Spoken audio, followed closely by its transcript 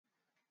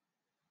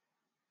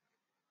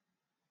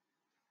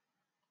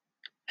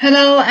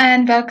Hello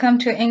and welcome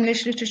to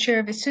English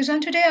Literature with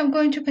Susan. Today I'm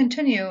going to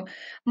continue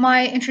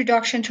my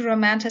introduction to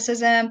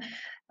Romanticism.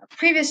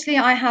 Previously,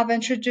 I have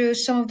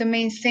introduced some of the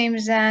main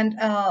themes and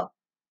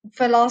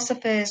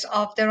philosophies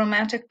of the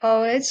Romantic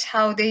poets,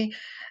 how they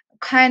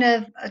kind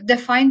of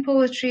define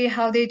poetry,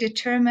 how they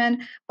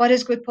determine what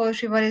is good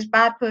poetry, what is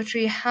bad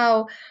poetry,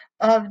 how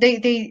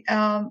they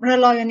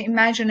rely on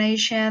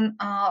imagination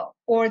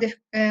or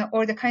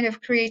the kind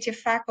of creative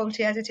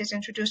faculty as it is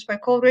introduced by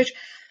Coleridge.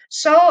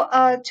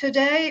 So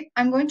today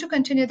I'm going to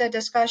continue the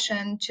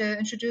discussion to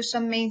introduce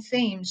some main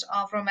themes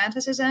of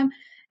Romanticism.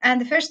 And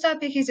the first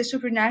topic is the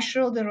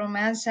supernatural, the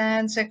romance,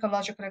 and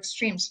psychological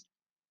extremes.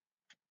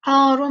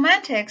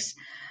 Romantics,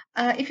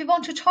 if you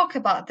want to talk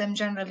about them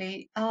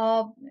generally,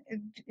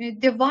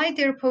 divide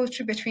their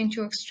poetry between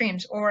two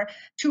extremes or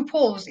two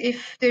poles.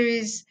 If there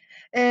is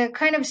a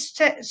kind of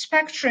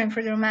spectrum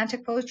for the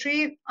romantic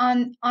poetry,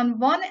 on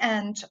one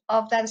end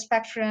of that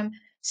spectrum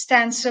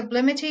stands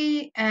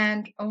sublimity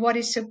and what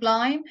is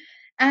sublime,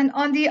 and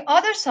on the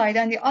other side,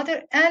 on the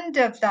other end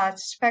of that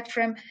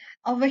spectrum,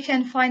 we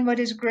can find what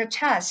is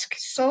grotesque.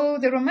 So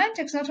the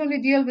romantics not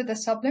only deal with the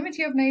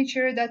sublimity of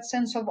nature, that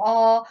sense of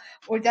awe,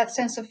 or that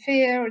sense of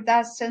fear, or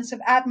that sense of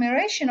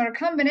admiration, or a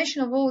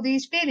combination of all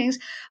these feelings,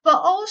 but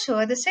also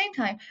at the same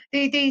time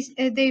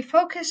they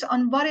focus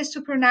on what is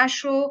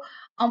supernatural,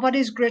 on what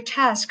is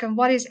grotesque, and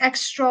what is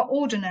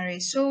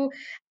extraordinary. So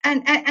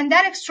and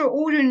that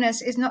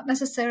extraordinariness is not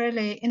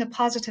necessarily in a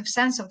positive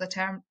sense of the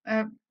term.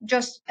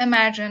 Just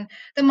imagine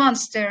the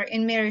monster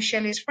in Mary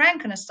Shelley's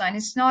Frankenstein.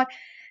 It's not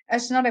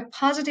a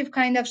positive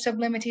kind of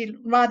sublimity,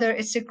 rather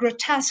it's a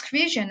grotesque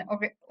vision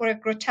or a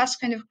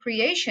grotesque kind of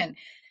creation.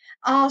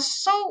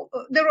 So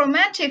the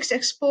Romantics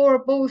explore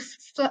both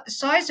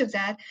sides of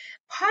that.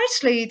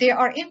 Partly, they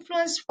are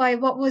influenced by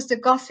what was the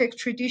Gothic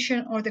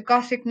tradition or the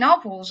Gothic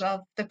novels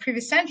of the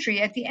previous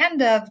century. At the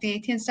end of the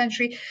 18th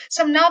century,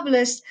 some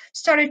novelists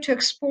started to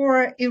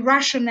explore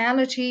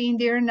irrationality in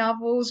their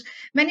novels.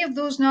 Many of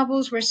those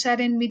novels were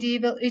set in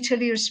medieval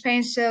Italy or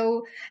Spain,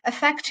 so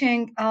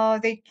affecting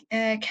the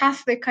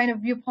Catholic kind of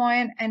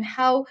viewpoint and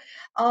how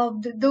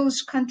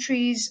those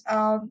countries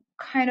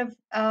kind of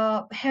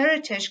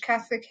heritage,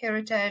 Catholic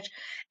heritage,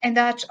 and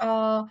that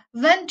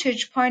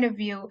vintage point of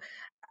view,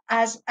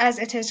 as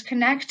it is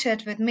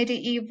connected with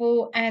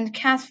medieval and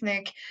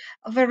Catholic,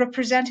 were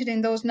represented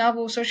in those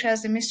novels, such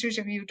as the Mysteries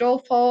of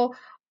Udolpho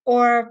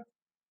or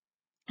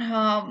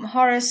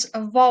Horace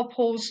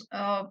Walpole's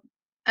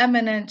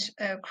eminent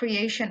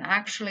creation,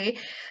 actually.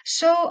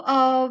 So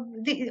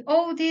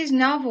all these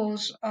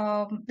novels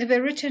they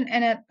were written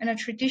in a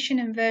tradition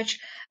in which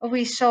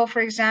we saw, for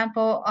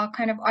example, a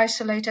kind of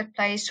isolated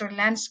place or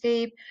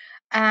landscape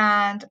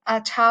and a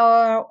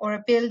tower or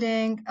a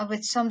building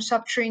with some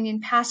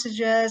subterranean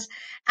passages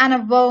and a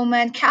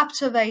woman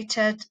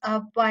captivated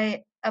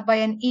by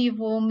an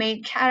evil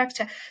main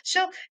character.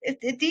 So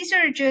these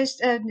are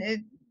just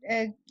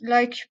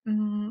like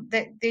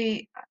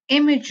the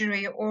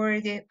imagery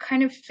or the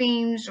kind of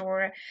themes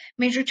or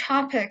major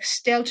topics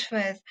dealt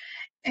with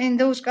in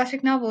those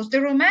Gothic novels.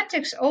 The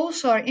Romantics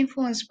also are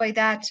influenced by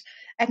that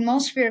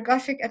atmosphere,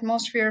 Gothic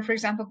atmosphere, for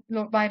example,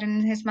 Lord Byron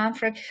and his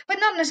Manfred, but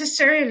not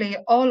necessarily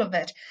all of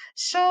it.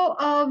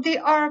 So they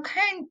are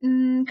kind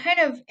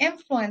of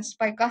influenced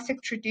by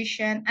Gothic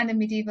tradition and the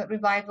medieval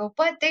revival,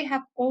 but they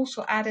have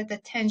also added the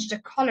tinge, the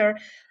color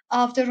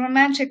of the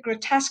romantic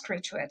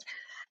grotesquerie to it.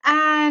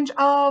 And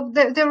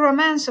the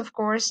romance, of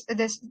course,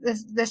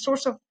 the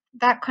source of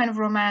that kind of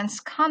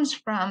romance comes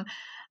from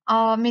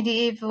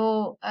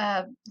medieval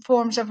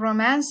forms of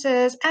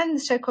romances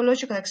and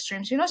psychological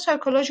extremes.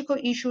 Psychological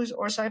issues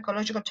or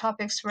psychological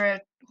topics were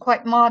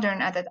quite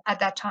modern at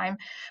that time.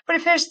 For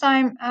the first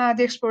time,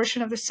 the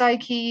exploration of the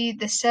psyche,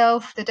 the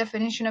self, the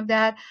definition of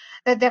that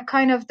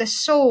kind of the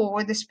soul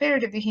or the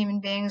spirit of the human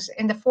beings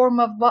in the form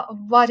of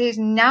what is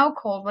now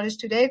called, what is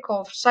today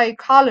called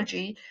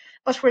psychology,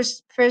 but for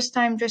first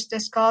time just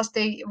discussed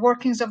the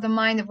workings of the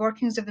mind, the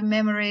workings of the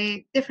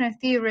memory. Different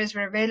theories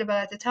were available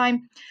at the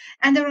time,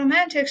 and the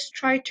Romantics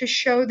tried to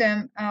show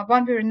them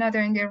one way or another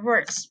in their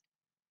works.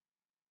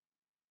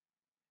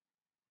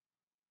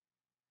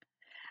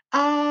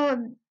 Uh,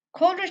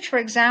 Coleridge, for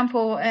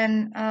example,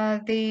 in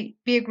the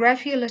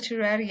Biographia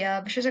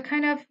Literaria, which is a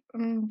kind of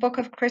book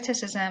of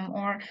criticism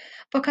or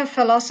book of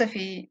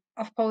philosophy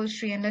of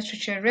poetry and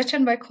literature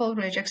written by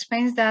Coleridge,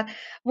 explains that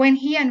when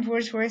he and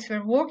Wordsworth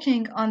were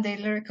working on the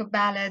lyrical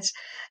ballads,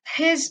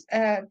 his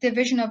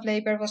division of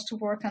labor was to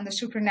work on the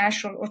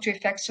supernatural or to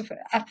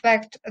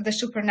affect the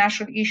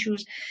supernatural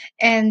issues.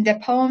 And the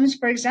poems,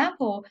 for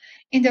example,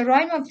 in the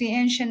Rime of the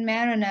Ancient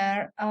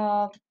Mariner,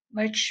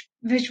 which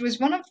was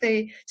one of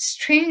the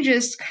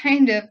strangest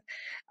kind of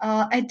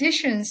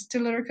additions to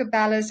lyrical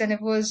ballads, and it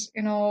was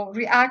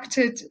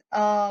reacted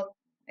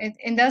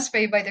in this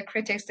way by the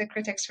critics. The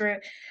critics were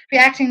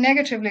reacting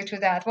negatively to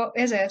that. What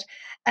is it?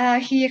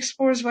 He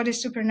explores what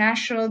is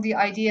supernatural, the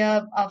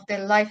idea of the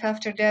life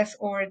after death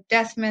or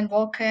death men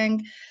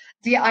walking,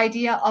 the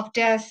idea of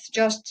death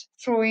just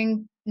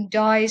throwing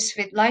dice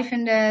with life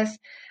and death,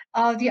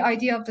 the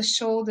idea of the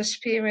soul, the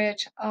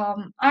spirit.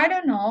 I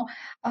don't know,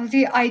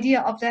 the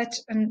idea of that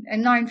a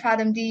 9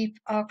 fathom deep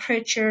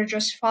creature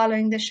just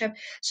following the ship.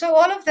 So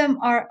all of them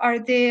are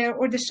there,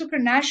 or the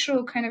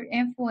supernatural kind of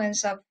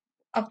influence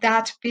of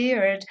that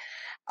beard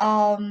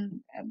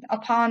um,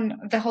 upon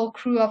the whole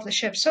crew of the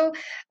ship. So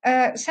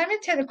Samuel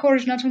Taylor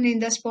Coleridge, not only in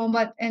this poem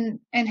but in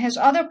his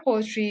other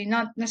poetry,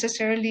 not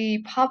necessarily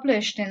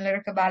published in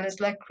lyrical ballads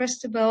like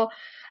Christabel,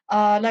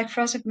 like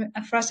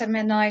Frost at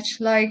Midnight,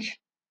 like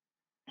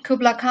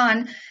Kubla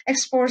Khan,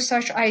 explores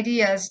such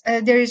ideas.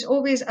 There is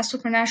always a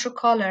supernatural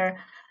color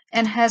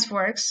in his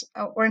works,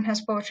 or in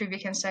his poetry, we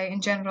can say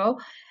in general.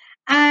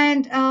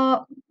 And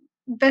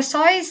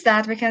besides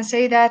that, we can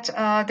say that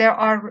there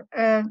are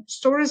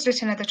stories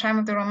written at the time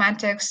of the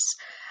Romantics,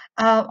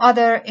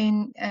 other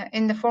in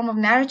the form of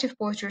narrative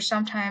poetry,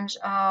 sometimes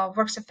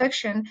works of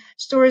fiction,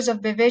 stories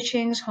of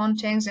bewitchings,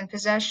 hauntings, and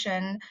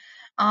possession,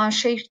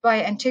 shaped by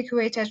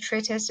antiquated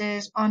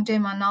treatises on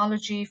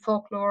demonology,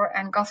 folklore,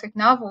 and Gothic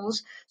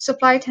novels,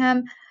 supplied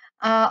him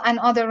and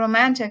other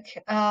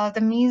romantic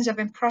the means of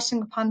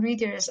impressing upon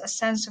readers a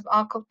sense of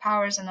occult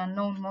powers and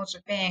unknown modes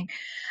of being.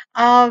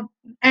 Uh,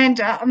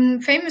 and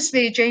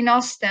famously, Jane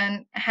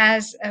Austen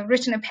has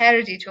written a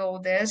parody to all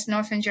this,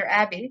 Northanger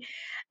Abbey,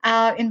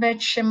 in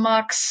which she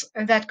mocks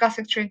that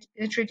Gothic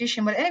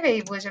tradition, but anyway,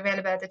 it was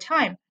available at the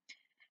time.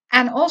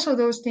 And also,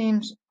 those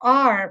themes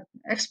are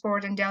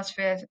explored and dealt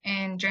with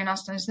in Jane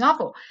Austen's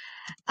novel.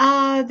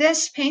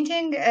 This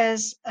painting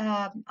is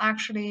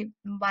actually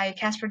by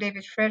Caspar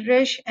David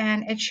Friedrich,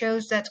 and it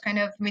shows that kind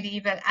of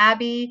medieval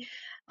abbey,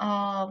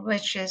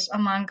 which is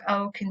among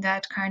oak in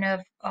that kind of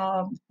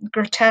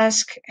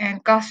grotesque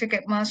and gothic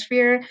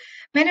atmosphere.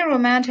 Many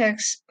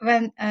romantics,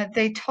 when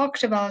they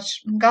talked about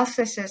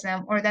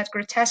Gothicism or that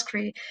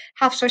grotesquerie,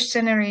 have such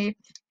scenery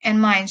in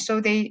mind.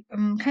 So they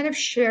kind of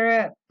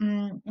share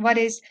what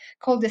is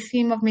called the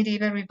theme of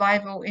medieval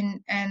revival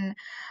in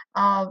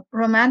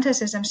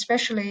Romanticism,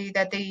 especially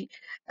that they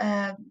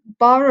uh,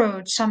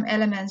 borrowed some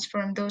elements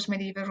from those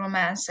medieval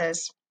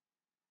romances.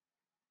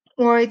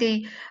 Or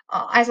the,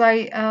 as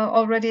I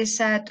already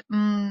said,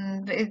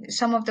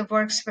 some of the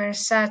works were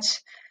set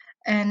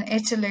in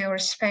Italy or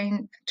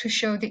Spain to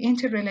show the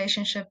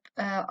interrelationship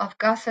of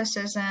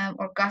Gothicism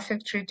or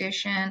Gothic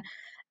tradition,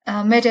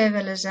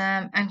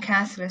 medievalism, and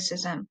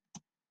Catholicism.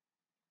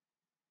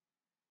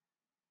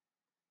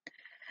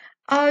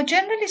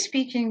 Generally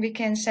speaking, we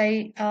can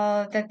say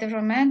that the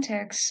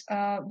Romantics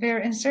were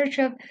in search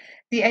of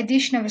the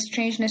addition of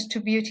strangeness to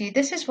beauty.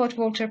 This is what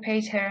Walter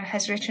Pater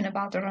has written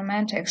about the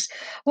Romantics.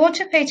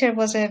 Walter Pater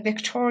was a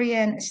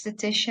Victorian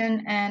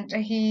aesthetician, and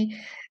he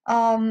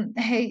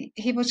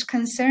was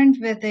concerned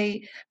with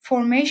the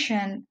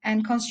formation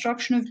and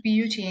construction of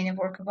beauty in a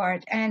work of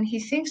art, and he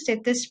thinks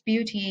that this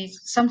beauty,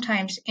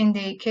 sometimes in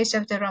the case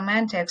of the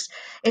Romantics,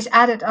 is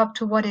added up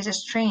to what is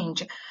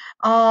strange,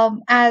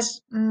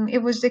 as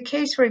it was the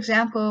case, for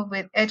example,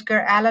 with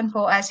Edgar Allan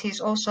Poe, as he's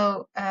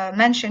also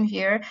mentioned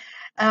here.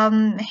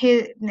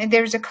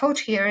 There's a quote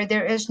here: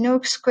 "There is no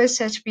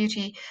exquisite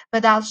beauty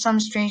without some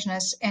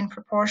strangeness in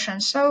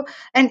proportion." So,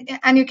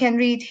 and you can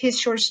read his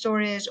short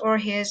stories or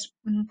his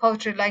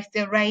poetry, like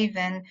The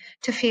Raven,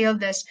 to feel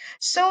this.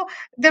 So,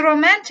 the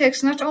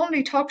Romantics not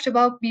only talked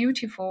about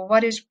beautiful,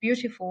 what is,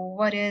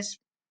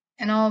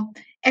 you know,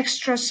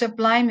 extra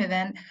sublime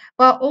even,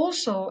 but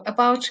also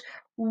about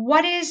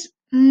what is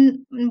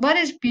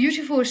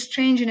beautiful or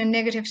strange in a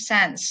negative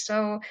sense.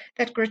 So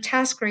that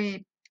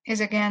grotesquerie is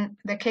again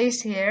the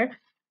case here,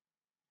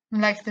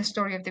 like the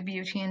story of the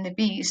Beauty and the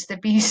Beast. The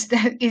Beast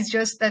that is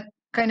just that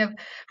kind of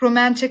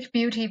romantic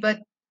beauty,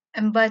 but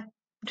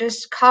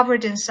just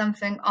covered in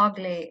something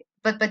ugly.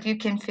 But you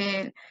can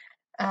feel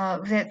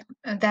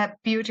that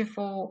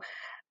beautiful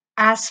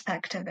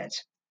aspect of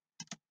it.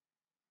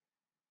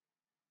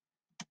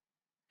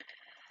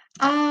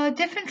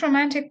 Different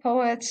romantic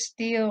poets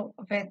deal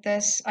with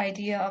this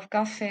idea of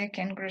Gothic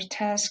and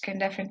grotesque in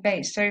different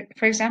ways. So,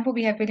 for example,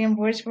 we have William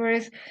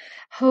Wordsworth,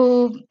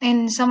 who,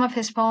 in some of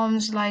his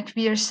poems, like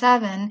We're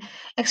Seven,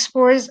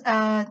 explores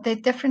the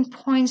different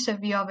points of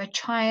view of a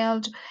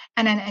child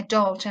and an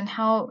adult, and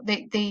how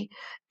they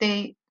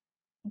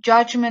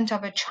judgment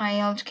of a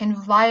child can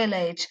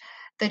violate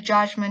the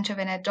judgment of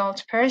an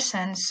adult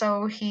person.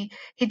 So he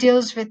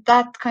deals with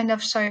that kind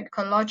of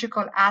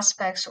psychological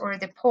aspects or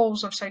the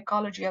poles of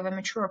psychology of a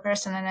mature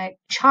person and a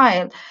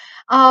child.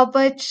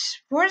 But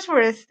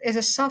Wordsworth is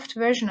a soft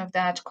version of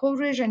that.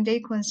 Coleridge and De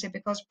Quincey,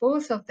 because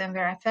both of them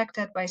were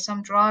affected by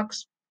some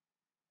drugs,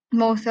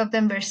 both of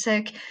them were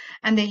sick,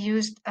 and they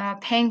used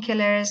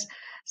painkillers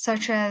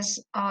such as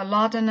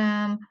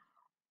laudanum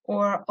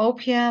or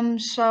opium.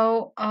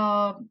 So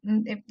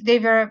they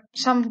were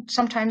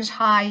sometimes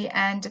high,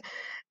 and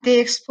they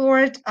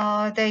explored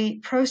the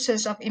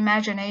process of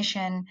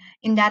imagination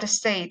in that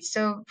state.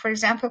 So, for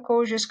example,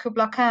 Coleridge's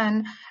Kubla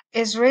Khan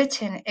is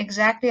written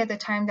exactly at the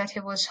time that he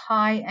was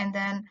high, and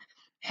then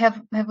he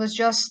was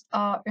just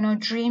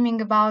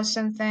dreaming about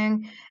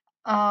something,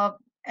 uh,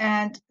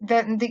 and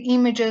then the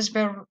images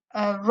were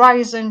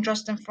rising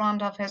just in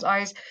front of his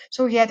eyes.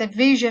 So he had a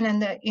vision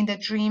in the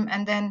dream,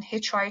 and then he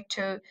tried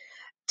to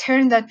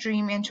turn that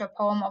dream into a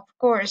poem. Of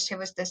course, he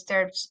was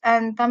disturbed.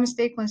 And Thomas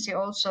Dequincy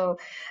also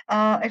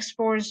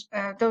explores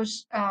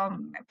those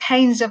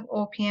pains of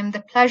opium,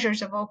 the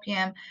pleasures of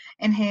opium,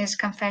 in his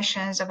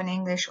Confessions of an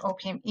English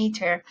Opium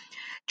Eater.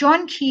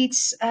 John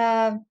Keats,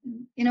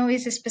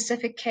 is a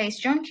specific case.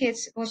 John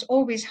Keats was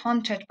always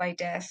haunted by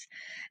death,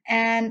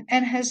 and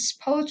in his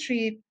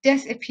poetry,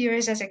 death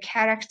appears as a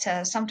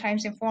character,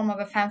 sometimes in form of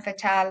a femme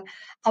fatale,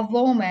 a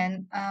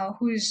woman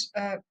who's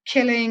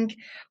killing,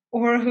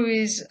 or who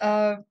is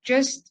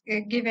just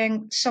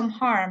giving some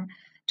harm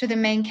to the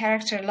main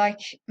character,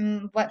 like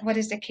what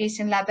is the case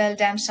in La Belle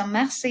Dame sans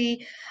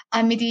Merci,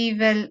 a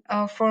medieval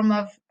form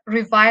of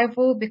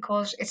revival,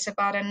 because it's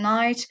about a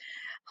knight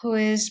who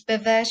is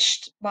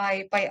bewitched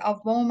by a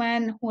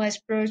woman who has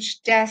brought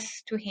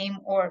death to him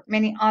or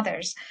many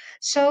others.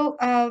 So,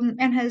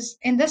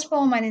 in this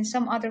poem and in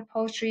some other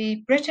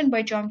poetry written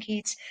by John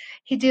Keats,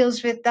 he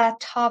deals with that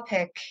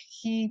topic.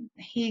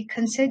 He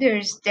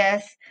considers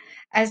death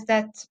as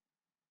that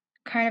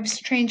kind of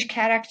strange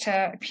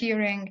character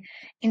appearing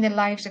in the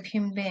lives of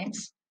human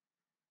beings.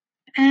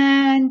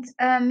 And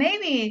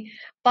maybe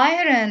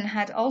Byron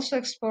had also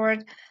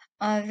explored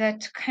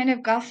that kind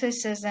of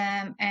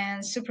Gothicism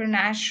and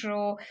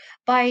supernatural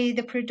by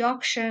the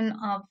production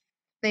of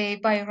the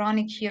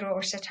Byronic hero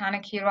or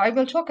satanic hero. I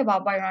will talk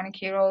about Byronic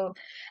hero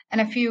in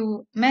a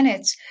few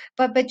minutes,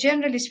 but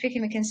generally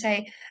speaking, we can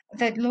say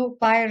that Lord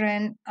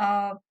Byron,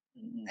 by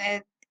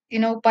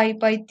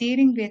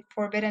dealing with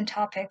forbidden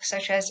topics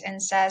such as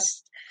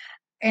incest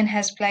in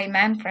his play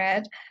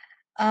Manfred,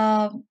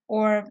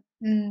 or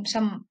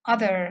some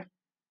other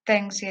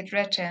things he had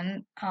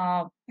written,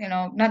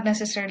 not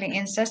necessarily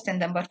incest in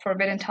them, but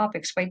forbidden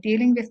topics. By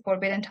dealing with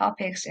forbidden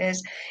topics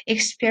is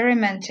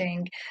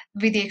experimenting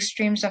with the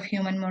extremes of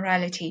human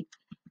morality.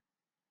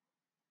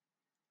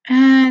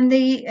 And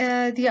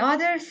the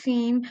other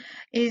theme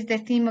is the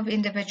theme of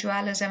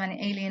individualism and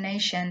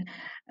alienation.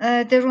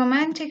 The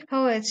Romantic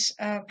poets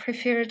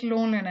preferred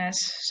loneliness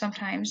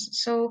sometimes.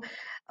 So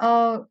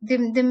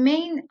the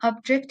main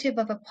objective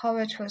of a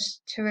poet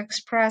was to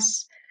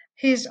express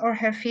his or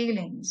her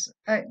feelings.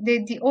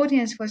 The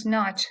audience was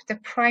not the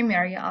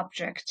primary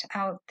object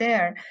out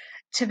there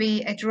to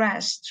be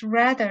addressed.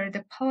 Rather,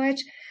 the poet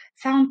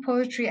found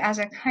poetry as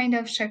a kind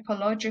of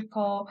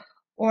psychological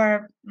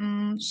or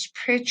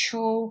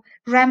spiritual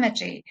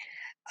remedy,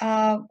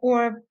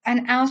 or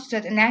an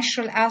outlet, a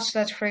natural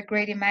outlet for a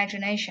great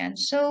imagination.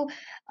 So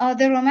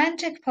the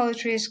romantic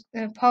poet is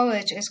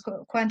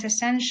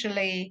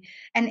quintessentially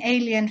an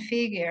alien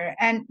figure,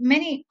 and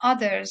many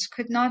others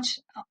could not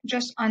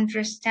just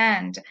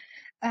understand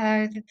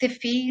the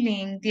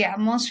feeling, the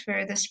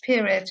atmosphere, the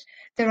spirit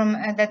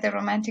that the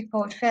romantic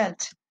poet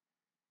felt.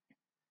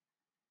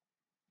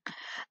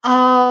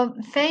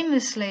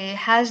 Famously,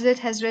 Hazlitt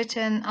has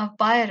written of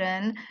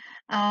Byron,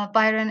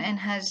 Byron and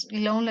his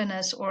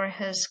loneliness, or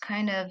his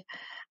kind of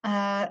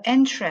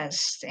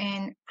interest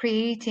in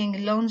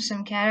creating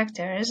lonesome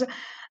characters.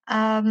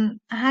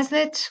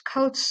 Hazlitt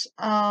quotes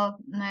a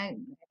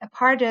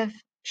part of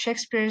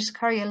Shakespeare's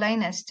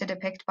Coriolanus to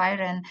depict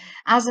Byron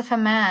as if a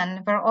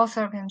man were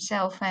author of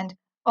himself and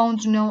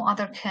owned no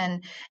other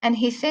kin. And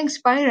he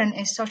thinks Byron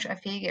is such a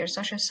figure,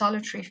 such a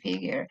solitary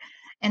figure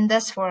in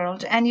this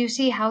world. And you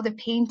see how the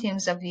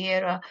paintings of the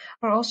era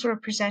are also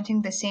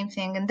representing the same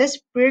thing. In this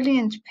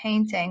brilliant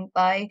painting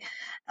by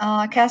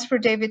Caspar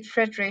David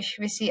Friedrich,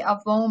 we see a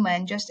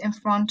woman just in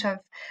front of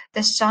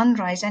the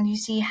sunrise, and you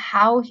see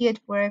how he had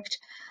worked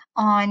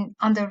on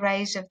the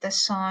rays of the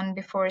sun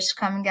before it's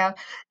coming out.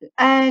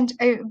 And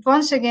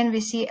once again,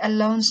 we see a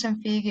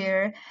lonesome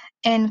figure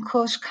in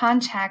close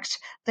contact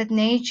with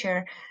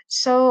nature.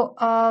 So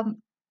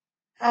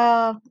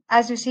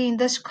as you see in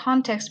this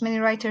context, many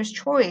writers'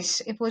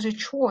 choice, it was a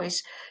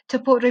choice to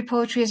portray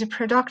poetry as a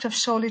product of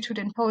solitude,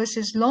 and poets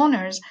as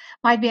loners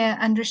might be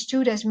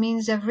understood as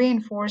means of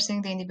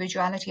reinforcing the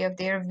individuality of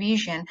their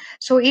vision.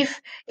 So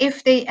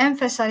if they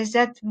emphasize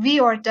that we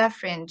are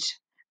different,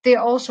 they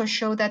also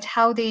show that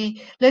how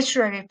the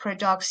literary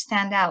products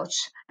stand out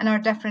and are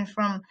different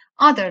from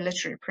other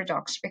literary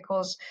products,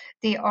 because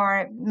they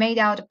are made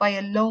out by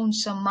a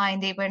lonesome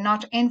mind. They were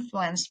not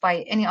influenced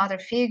by any other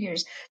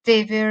figures.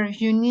 They were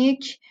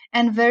unique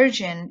and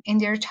virgin in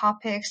their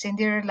topics, in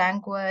their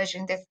language,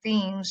 in the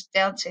themes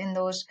dealt in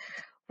those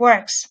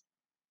works.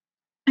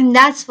 And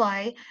that's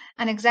why,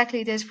 and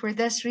exactly it is for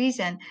this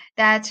reason,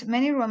 that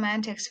many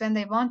romantics, when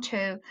they want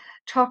to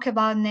talk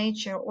about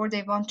nature, or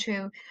they want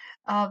to,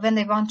 when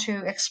they want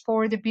to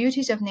explore the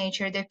beauties of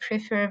nature, they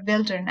prefer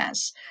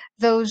wilderness,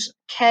 those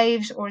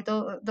caves, or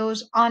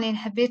those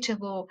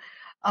uninhabitable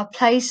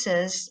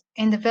places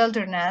in the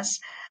wilderness,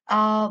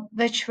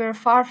 which were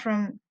far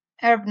from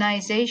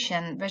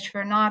urbanization, which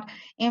were not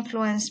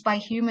influenced by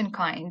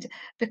humankind,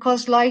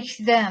 because like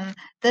them,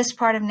 this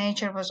part of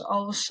nature was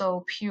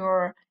also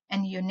pure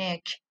and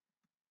unique,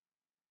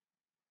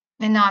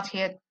 and not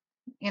yet.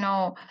 you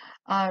know,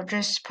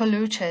 just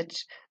polluted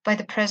by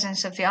the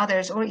presence of the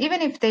others, or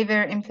even if they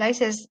were in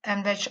places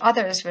in which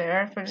others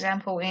were. For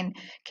example, in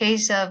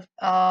case of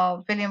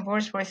William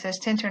Wordsworth's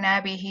Tintern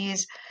Abbey,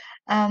 he's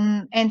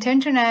in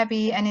Tintern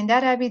Abbey, and in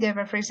that abbey there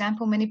were, for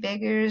example, many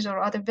beggars or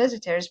other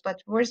visitors,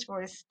 but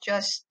Wordsworth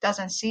just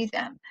doesn't see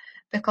them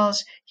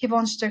because he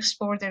wants to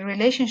explore the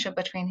relationship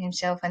between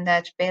himself and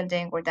that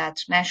building or that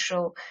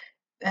natural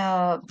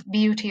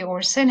beauty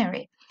or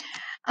scenery.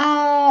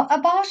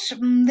 About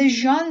the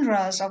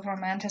genres of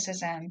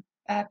Romanticism,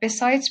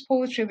 besides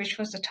poetry, which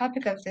was the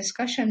topic of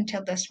discussion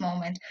till this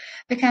moment,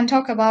 we can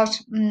talk about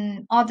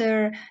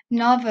other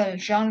novel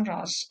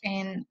genres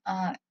in,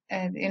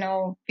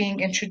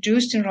 being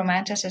introduced in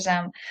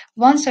Romanticism.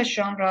 One such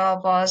genre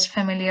was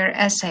familiar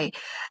essay.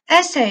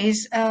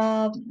 Essays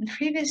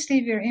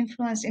previously were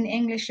influenced in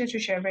English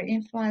literature, were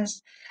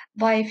influenced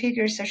by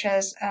figures such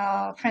as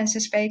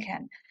Francis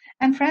Bacon.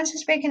 And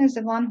Francis Bacon is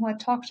the one who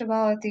had talked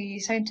about the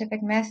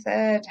scientific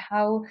method,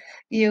 how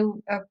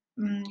you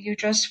you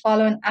just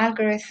follow an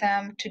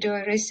algorithm to do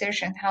a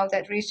research, and how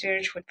that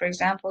research would, for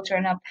example,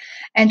 turn up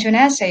into an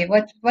essay.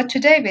 What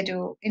today we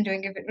do in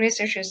doing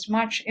research is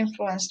much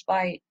influenced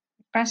by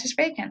Francis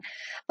Bacon.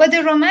 But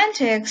the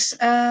Romantics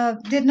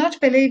did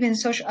not believe in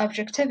such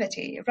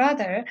objectivity.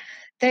 Rather,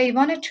 they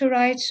wanted to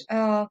write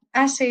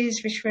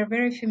essays which were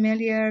very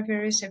familiar,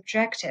 very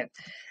subjective.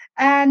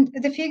 And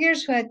the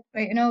figures who had,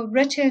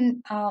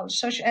 written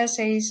such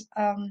essays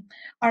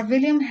are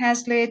William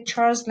Hazlitt,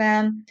 Charles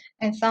Lamb,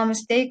 and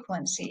Thomas De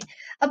Quincey.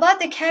 About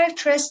the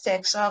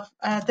characteristics of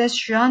this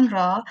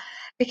genre,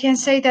 we can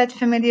say that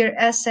familiar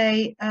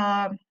essay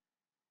uh,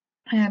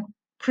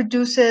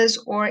 produces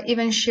or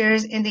even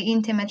shares in the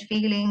intimate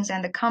feelings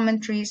and the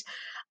commentaries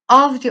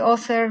of the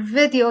author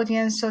with the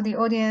audience, so the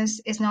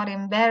audience is not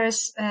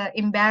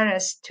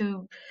embarrassed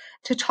to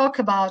talk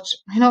about,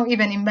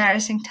 even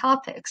embarrassing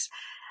topics,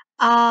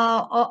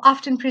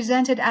 often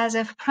presented as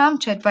if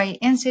prompted by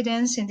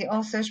incidents in the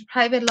author's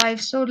private life.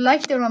 So,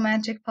 like the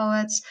Romantic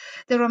poets,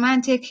 the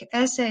Romantic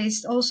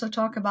essayists also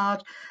talk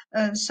about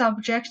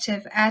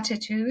subjective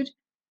attitude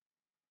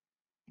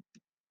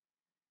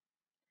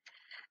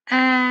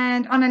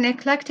and on an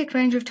eclectic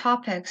range of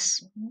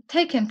topics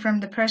taken from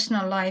the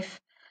personal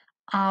life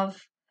of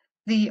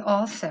the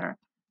author.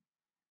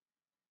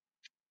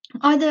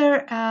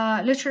 Other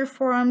literary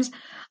forms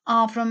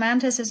of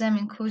Romanticism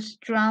includes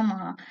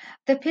drama.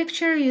 The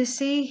picture you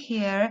see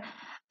here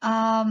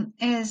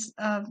is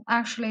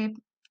actually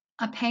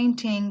a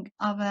painting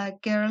of a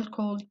girl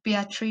called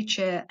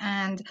Beatrice,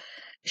 and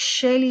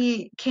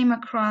Shelley came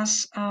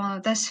across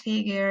this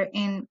figure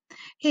in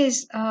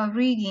his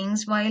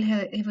readings while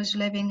he was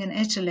living in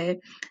Italy,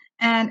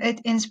 and it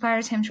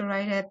inspired him to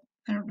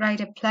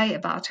write a play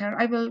about her.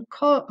 I will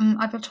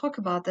talk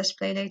about this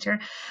play later,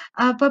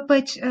 but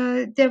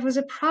there was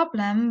a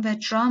problem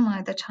with drama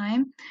at the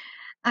time.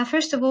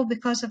 First of all,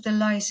 because of the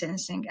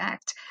Licensing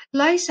Act.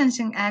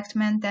 Licensing Act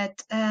meant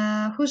that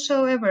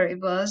whosoever it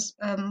was,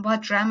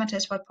 what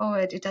dramatist, what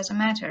poet, it doesn't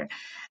matter,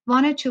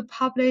 wanted to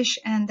publish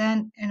and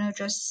then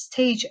just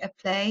stage a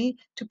play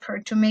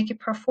to make a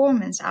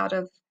performance out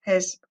of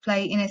his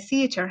play in a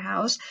theater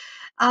house,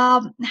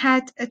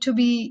 had to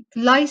be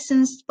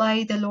licensed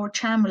by the Lord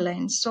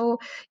Chamberlain. So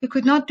you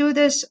could not do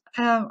this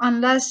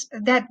unless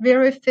that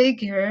very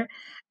figure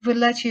will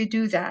let you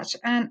do that.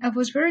 And it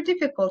was very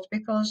difficult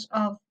because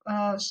of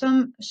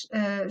some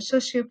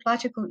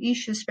socio-political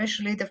issues,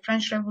 especially the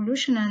French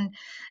Revolution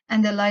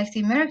and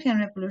the American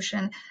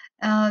Revolution.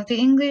 The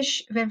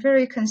English were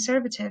very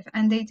conservative,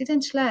 and they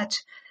didn't let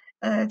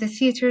the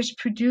theaters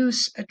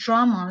produce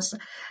dramas.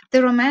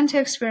 The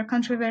Romantics were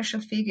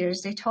controversial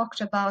figures. They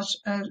talked about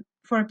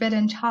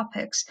forbidden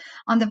topics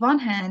on the one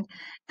hand,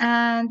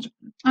 and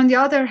on the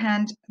other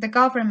hand, the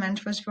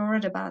government was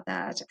worried about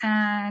that.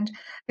 And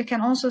we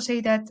can also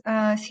say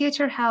that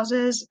theater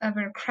houses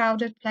were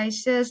crowded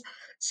places.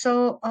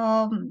 So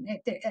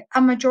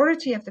a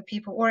majority of the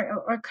people,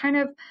 or kind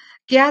of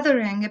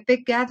gathering, a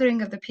big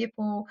gathering of the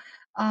people,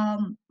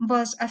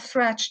 was a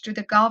threat to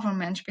the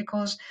government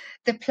because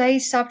the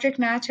play's subject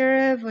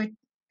matter would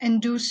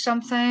induce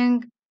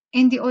something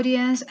in the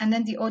audience, and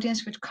then the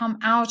audience would come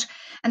out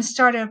and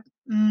start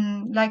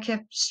like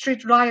a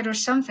street riot or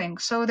something.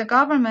 So the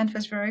government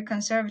was very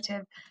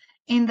conservative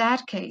in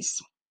that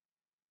case.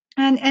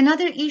 And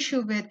another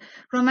issue with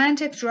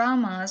romantic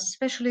dramas,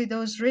 especially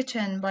those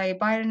written by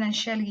Byron and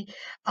Shelley,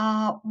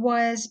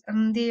 was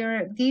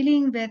they're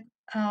dealing with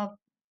uh,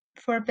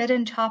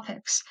 forbidden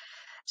topics.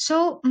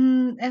 So,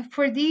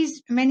 for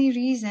these many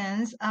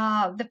reasons,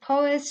 the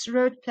poets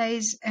wrote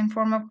plays in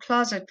form of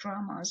closet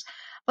dramas.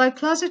 By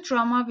closet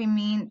drama, we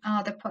mean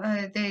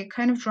the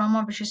kind of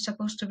drama which is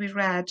supposed to be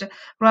read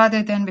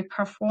rather than be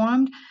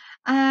performed.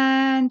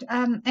 And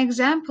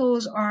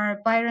examples are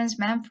Byron's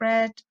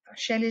Manfred,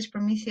 Shelley's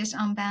Prometheus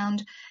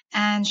Unbound,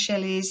 and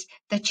Shelley's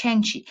The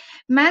Cenci.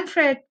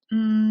 Manfred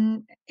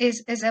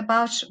is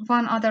about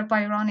one other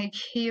Byronic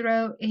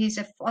hero. He's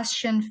a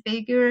Faustian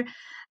figure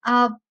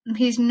Uh,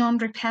 he's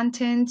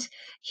non-repentant.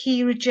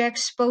 He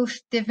rejects both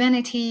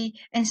divinity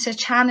and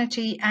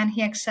saturnity, and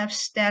he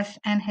accepts death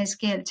and his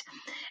guilt.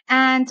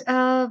 And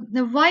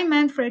why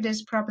Manfred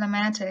is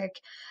problematic?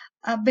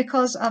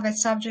 Because of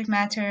its subject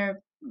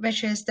matter,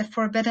 which is the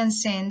forbidden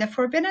sin. The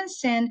forbidden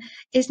sin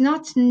is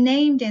not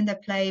named in the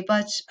play,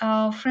 but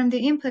from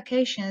the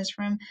implications,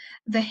 from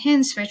the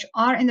hints which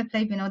are in the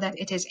play, we know that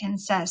it is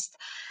incest,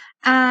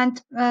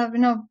 and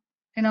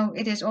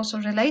it is also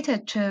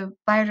related to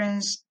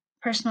Byron's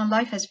personal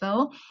life as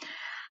well.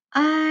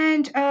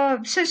 And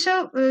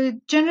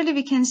generally,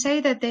 we can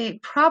say that the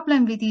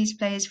problem with these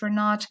plays were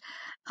not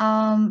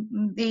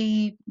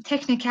the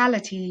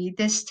technicality.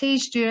 The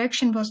stage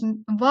direction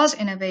was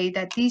in a way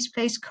that these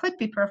plays could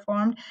be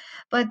performed,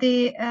 but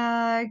the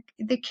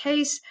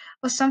case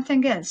was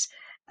something else.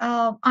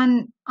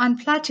 On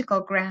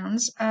practical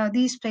grounds,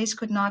 these plays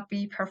could not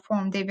be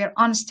performed. They were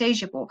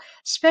unstageable.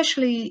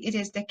 Especially, it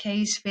is the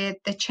case with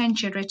the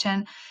Cenci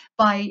written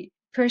by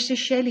Percy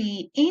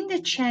Shelley. In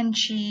the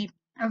Cenci,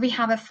 we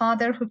have a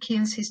father who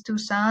kills his two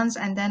sons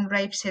and then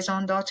rapes his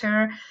own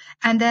daughter,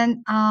 and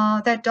then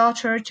that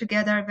daughter,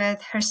 together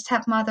with her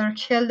stepmother,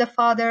 kill the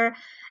father.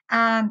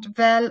 And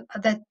well,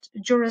 that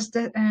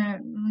jurisdiction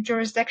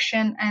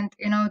and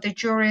the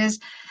juries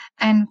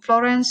and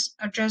Florence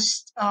are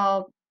just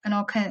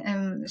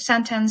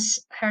sentence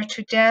her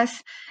to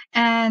death,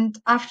 and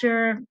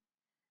after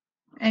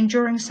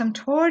enduring some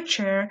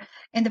torture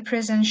in the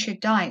prison, she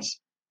dies.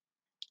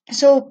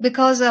 So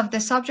because of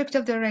the subject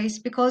of the race,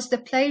 because the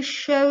play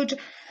showed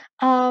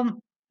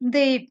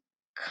the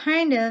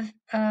kind of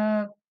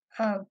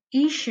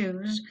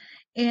issues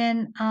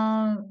in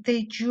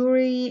the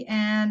jury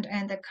and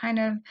the kind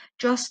of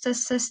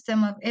justice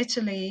system of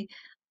Italy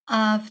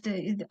of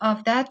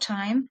that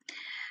time,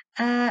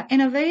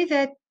 in a way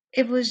that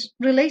it was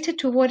related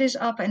to what is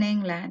up in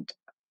England.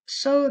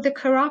 So the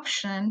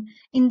corruption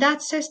in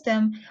that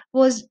system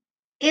was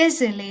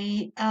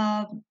easily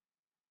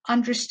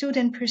understood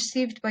and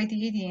perceived by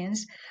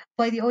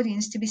the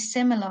audience to be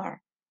similar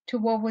to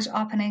what was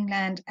up in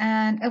England.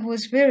 And it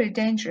was very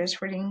dangerous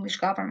for the English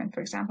government,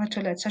 for example,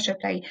 to let such a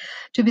play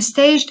to be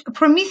staged.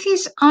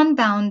 Prometheus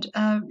Unbound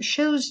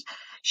shows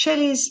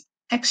Shelley's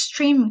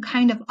extreme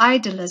kind of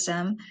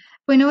idealism.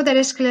 We know that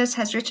Aeschylus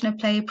has written a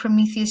play,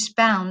 Prometheus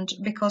Bound,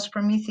 because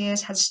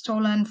Prometheus had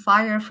stolen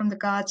fire from the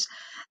gods.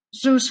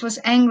 Zeus was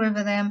angry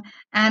with him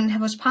and he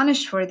was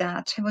punished for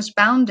that. He was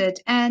bounded.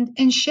 And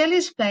in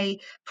Shelley's play,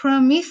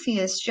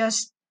 Prometheus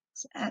just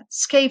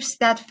escapes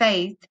that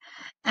fate,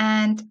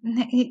 and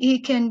he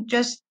can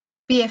just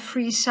be a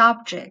free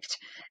subject,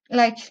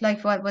 like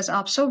what was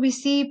up. So we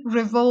see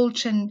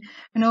revolt and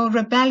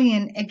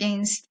rebellion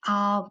against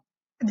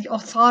the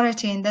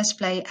authority in this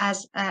play,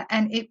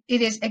 and it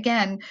is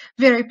again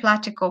very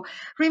practical.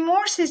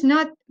 Remorse is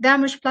not that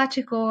much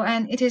practical,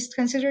 and it is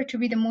considered to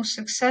be the most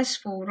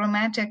successful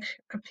romantic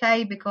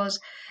play because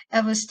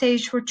it was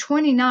staged for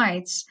 20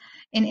 nights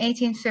in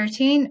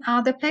 1813.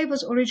 The play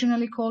was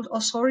originally called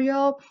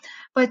Osorio,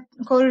 but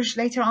Coleridge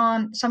later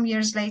on, some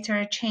years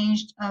later,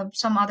 changed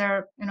some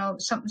other,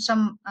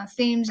 some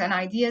themes and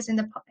ideas in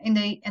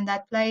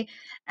that play,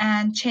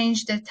 and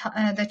changed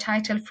the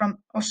title from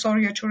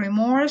Osorio to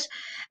Remorse.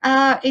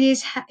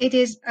 It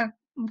is a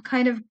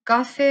kind of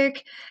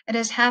gothic. It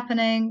is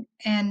happening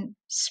in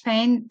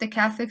Spain, the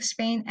Catholic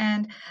Spain,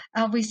 and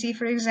we see,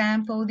 for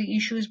example, the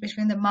issues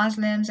between the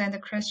Muslims and the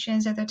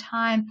Christians at the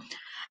time.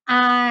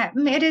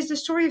 It is the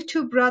story of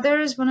two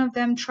brothers. One of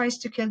them tries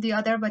to kill the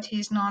other, but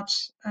he's not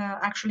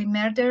actually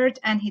murdered,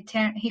 and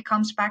he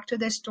comes back to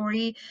the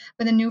story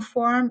with a new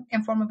form,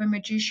 in form of a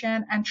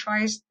magician, and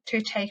tries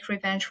to take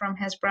revenge from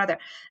his brother.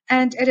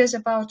 And it is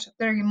about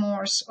the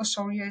remorse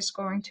Osorio is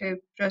going to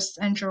just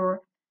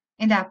endure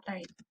in that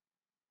play.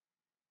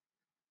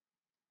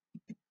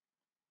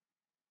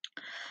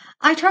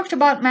 I talked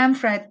about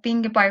Manfred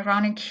being a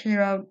Byronic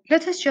hero.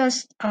 Let us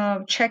just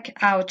check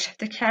out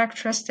the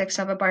characteristics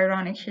of a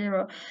Byronic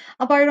hero.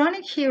 A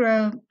Byronic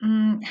hero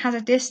has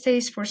a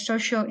distaste for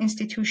social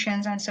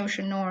institutions and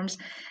social norms,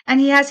 and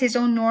he has his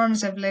own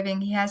norms of living.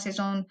 He has his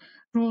own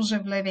rules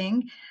of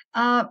living.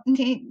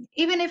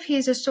 Even if he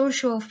is a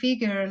social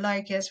figure,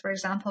 like, as for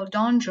example,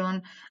 Don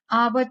John,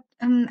 but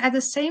at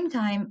the same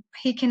time,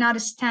 he cannot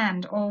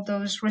stand all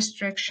those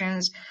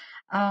restrictions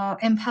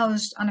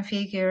imposed on a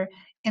figure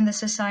in the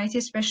society,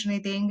 especially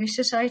the English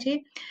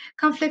society.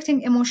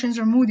 Conflicting emotions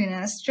or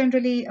moodiness.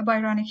 Generally, a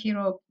Byronic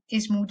hero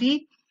is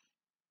moody.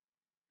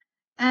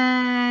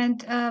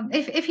 And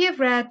if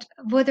you've read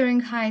Wuthering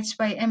Heights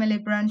by Emily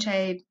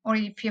Bronte, or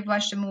if you've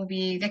watched the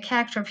movie, the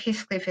character of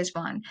Heathcliff is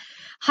one.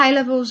 High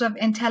levels of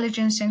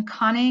intelligence and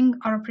cunning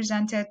are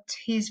represented.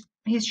 He's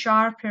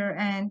sharper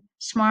and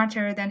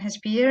smarter than his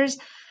peers.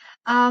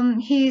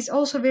 He's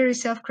also very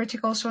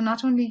self-critical, so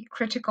not only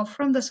critical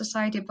from the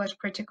society, but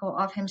critical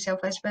of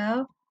himself as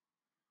well.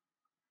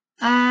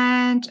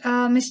 And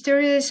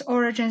mysterious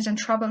origins and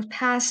troubled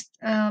past.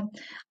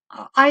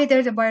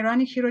 Either the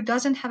Byronic hero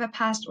doesn't have a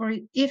past, or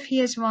if he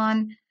has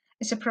one,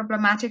 is a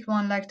problematic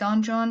one, like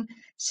Don John,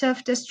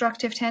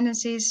 self-destructive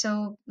tendencies.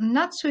 So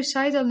not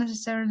suicidal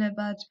necessarily,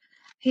 but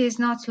he is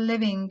not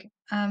living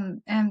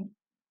in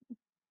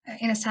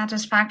a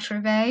satisfactory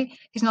way.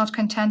 He's not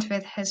content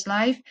with his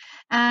life,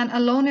 and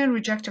alone and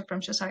rejected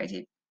from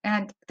society.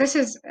 And this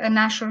is a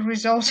natural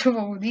result of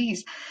all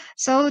these.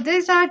 So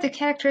these are the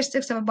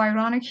characteristics of a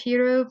Byronic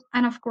hero,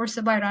 and of course,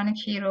 the Byronic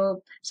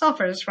hero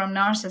suffers from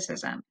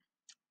narcissism.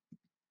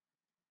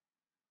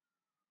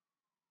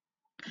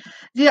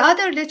 The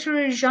other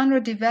literary genre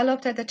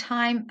developed at the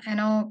time,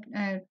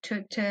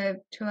 to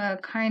a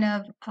kind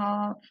of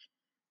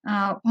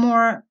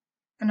more,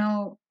 you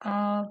know,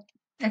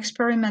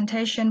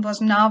 experimentation was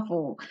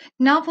novel.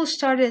 Novel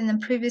started in the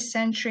previous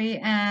century,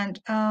 and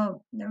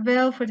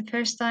well, for the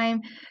first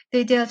time,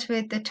 they dealt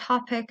with the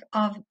topic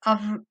of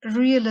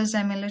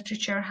realism in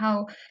literature.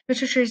 How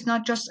literature is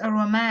not just a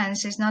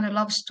romance, it's not a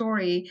love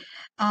story.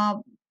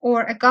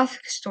 Or a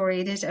gothic story,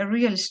 it is a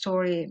real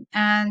story.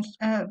 And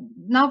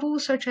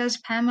novels such as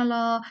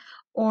Pamela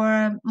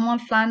or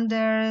Maud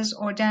Flanders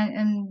or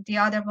and the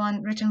other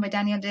one written by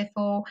Daniel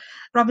Defoe,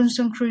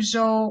 Robinson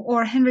Crusoe,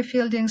 or Henry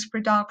Fielding's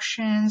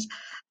productions,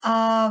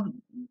 uh,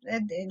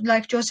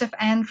 like Joseph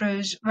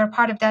Andrews, were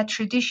part of that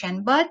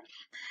tradition. But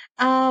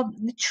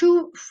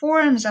two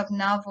forms of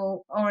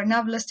novel or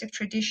novelistic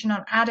tradition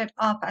are added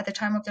up at the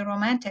time of the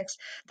Romantics.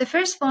 The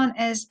first one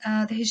is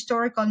the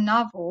historical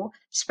novel,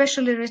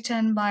 specially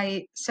written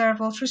by Sir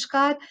Walter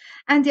Scott,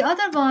 and the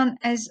other one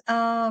is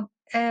a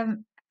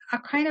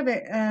kind of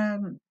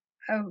a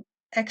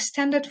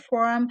extended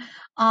form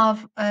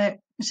of a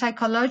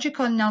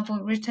psychological novel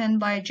written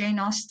by Jane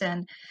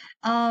Austen.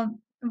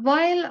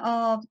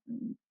 While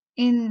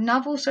in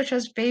novels such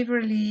as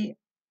Waverley,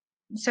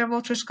 Sir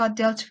Walter Scott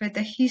dealt with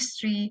the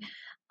history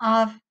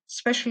of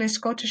especially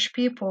Scottish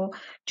people.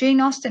 Jane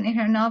Austen, in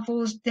her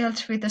novels,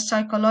 dealt with the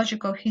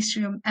psychological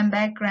history and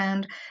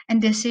background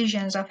and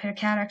decisions of her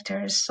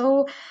characters.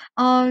 So,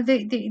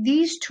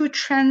 these two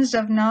trends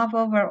of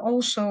novel were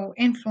also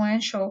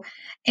influential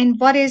in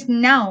what is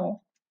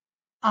now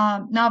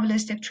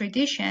novelistic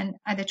tradition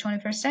at the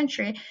 21st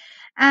century.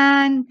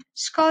 And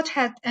Scott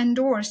had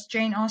endorsed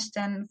Jane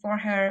Austen for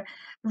her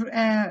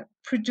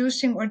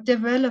producing or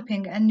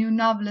developing a new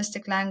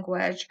novelistic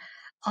language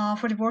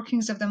for the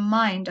workings of the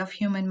mind, of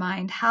human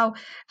mind,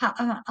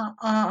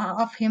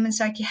 of human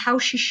psyche, how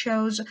she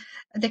shows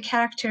the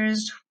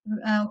characters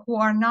who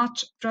are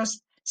not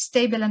just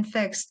stable and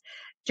fixed.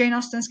 Jane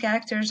Austen's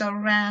characters are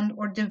round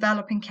or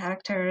developing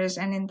characters,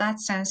 and in that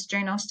sense,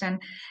 Jane Austen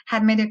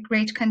had made a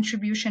great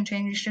contribution to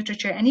English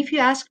literature. And if you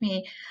ask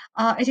me,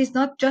 it is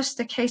not just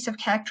a case of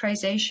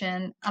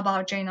characterization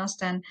about Jane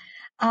Austen.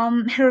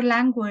 Her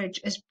language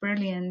is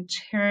brilliant.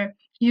 Her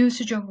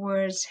usage of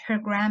words, her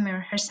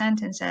grammar, her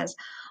sentences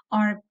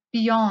are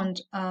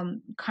beyond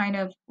kind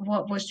of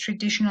what was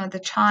traditional at the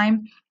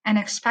time and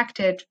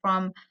expected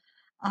from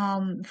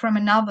a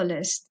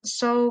novelist.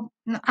 So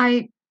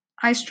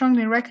I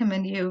strongly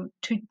recommend you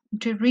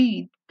to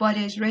read what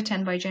is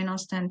written by Jane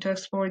Austen to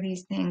explore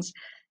these things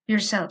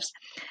yourselves.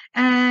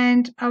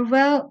 And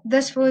well,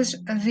 this was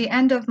the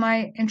end of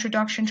my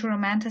introduction to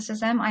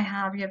Romanticism. I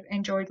have you have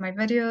enjoyed my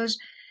videos,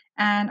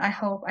 and I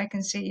hope I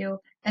can see you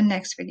in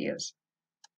next videos.